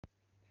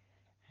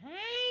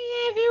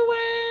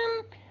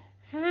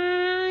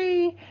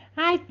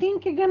I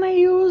think I'm gonna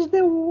use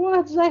the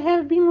words I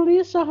have been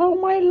listening all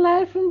my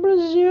life in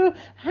Brazil.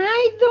 How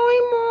you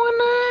doing,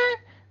 Mona?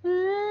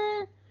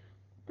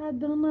 Tá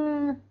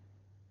dando...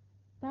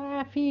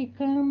 Tá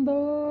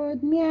ficando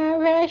me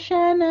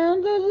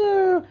apaixonando,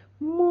 Dudu.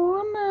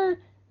 Mona,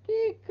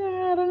 que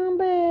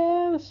caramba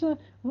é essa?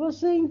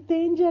 Você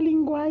entende a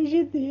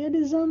linguagem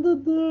deles,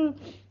 Dudu?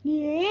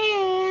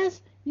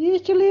 Yes,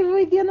 used to live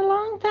with you a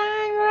long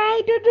time,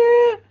 right,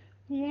 Dudu?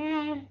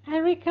 Yeah, I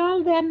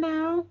recall that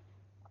now.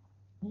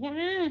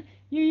 Yeah,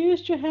 you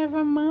used to have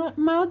a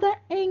mother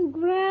and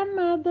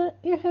grandmother.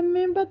 You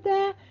remember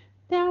that?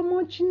 Théo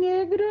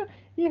Montenegro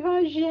e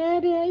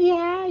Rogéria.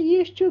 Yeah,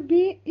 used to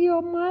be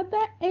your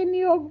mother and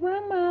your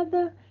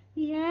grandmother.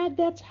 Yeah,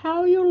 that's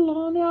how you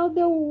learn all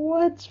the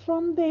words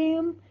from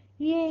them.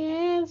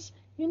 Yes,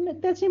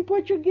 that's in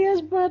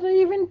Portuguese, but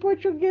even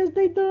Portuguese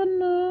they don't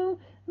know.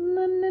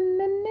 No, no,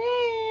 no,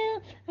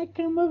 no. I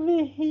come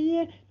over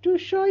here to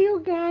show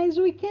you guys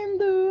we can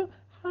do.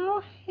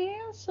 How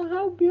handsome,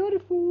 how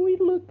beautiful we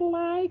look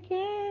like,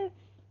 eh?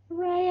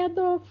 Right,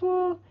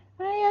 Adolfo?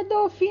 Hi,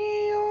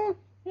 Adolfinho.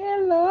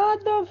 Hello,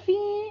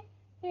 Adolfinho.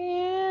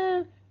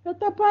 É, eu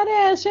tô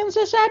parecendo,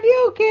 você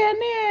sabia o que,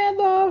 né,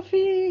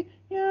 Adolfinho?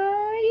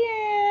 Oh,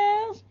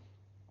 yes.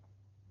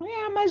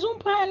 É, mas um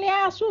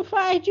palhaço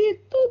faz de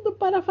tudo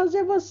para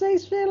fazer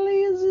vocês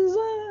felizes,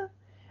 ah.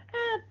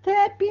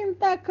 Até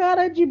pinta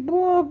cara de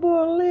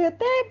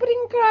borboleta, é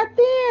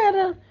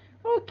brincadeira.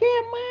 O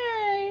que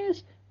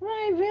mais?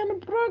 Vai vendo o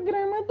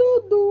programa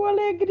Dudu,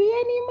 Alegria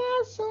e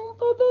Animação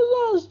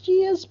todos os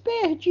dias.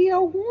 Perdi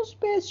alguns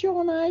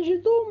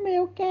personagens do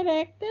meu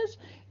characters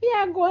e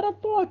agora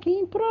tô aqui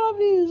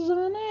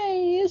improvisando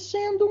aí,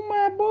 sendo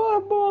uma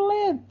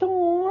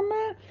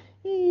borboletona.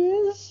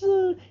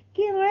 Isso,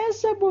 que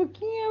essa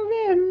boquinha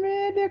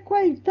vermelha,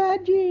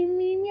 coitada de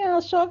mim,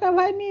 minha sogra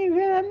vai me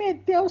ver, vai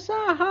meter o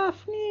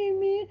sarrafo em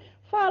mim,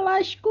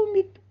 falasse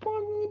comigo,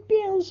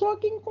 pensou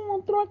que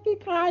encontrou que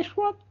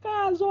cachorro,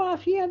 casou a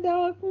filha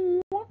dela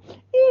com um,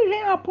 e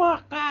vem uma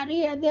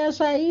porcaria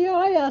dessa aí,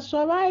 olha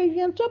só, vai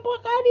vendo, sou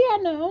porcaria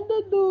não,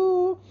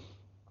 Dudu.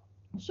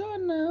 Sou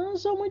não,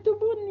 sou muito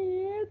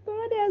bonita,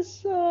 olha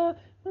só,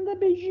 manda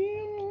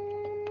beijinho.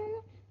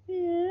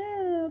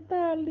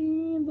 Tá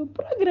lindo.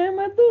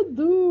 Programa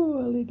Dudu,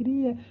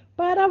 alegria.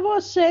 Para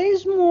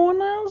vocês,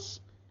 monas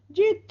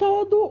de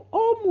todo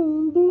o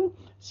mundo.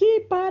 Se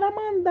para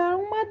mandar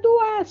uma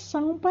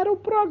doação para o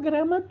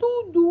programa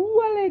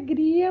Dudu,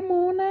 alegria,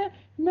 mona,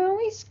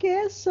 não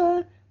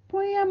esqueça.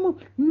 Põe a mão.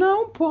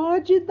 Não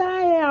pode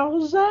dar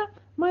Elza,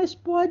 mas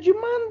pode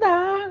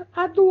mandar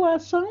a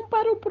doação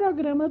para o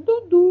programa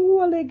Dudu,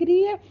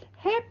 alegria,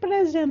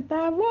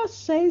 representar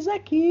vocês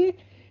aqui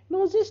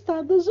nos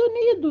Estados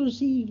Unidos.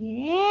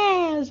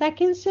 Yes, I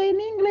can say in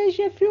English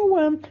if you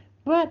want,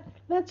 but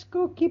let's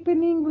go keep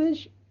in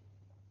English.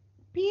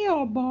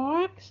 P.O.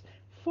 Box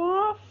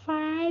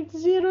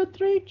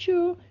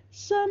 45032,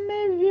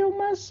 Somerville,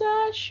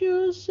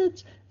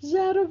 Massachusetts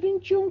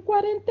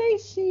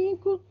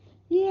 02145.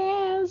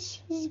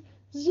 Yes,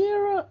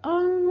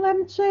 let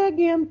me say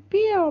again,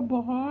 P.O.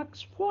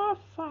 Box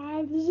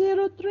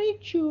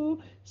 45032,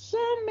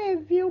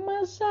 Somerville,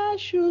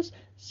 Massachusetts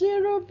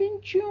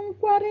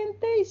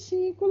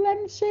 02145.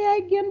 Let me say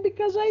again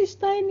because I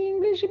start in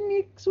English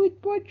mix with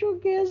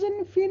Portuguese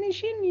and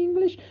finish in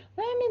English.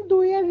 Let me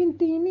do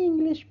everything in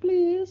English,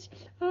 please.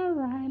 All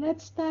right,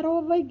 let's start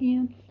over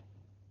again.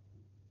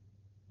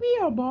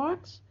 P.O.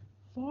 Box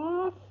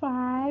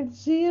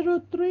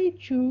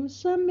 45032,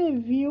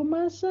 Somerville,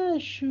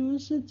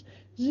 Massachusetts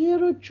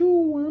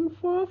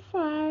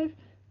 02145.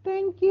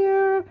 Thank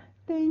you.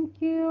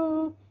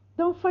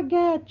 Don't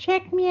forget,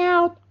 check me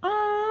out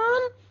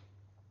on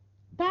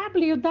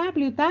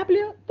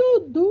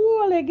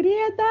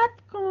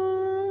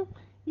www.dudualegria.com.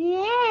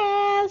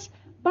 Yes.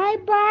 Bye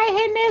bye,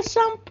 Renê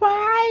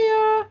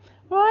Sampaio.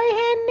 Oi,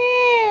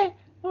 Renê.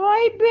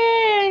 Oi,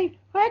 bem.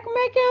 Olha como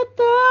é que eu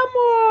tô,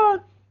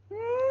 amor.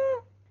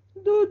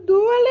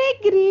 Dudu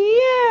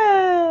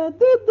Alegria.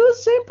 Dudu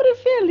sempre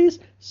feliz.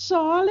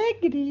 Só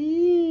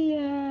alegria.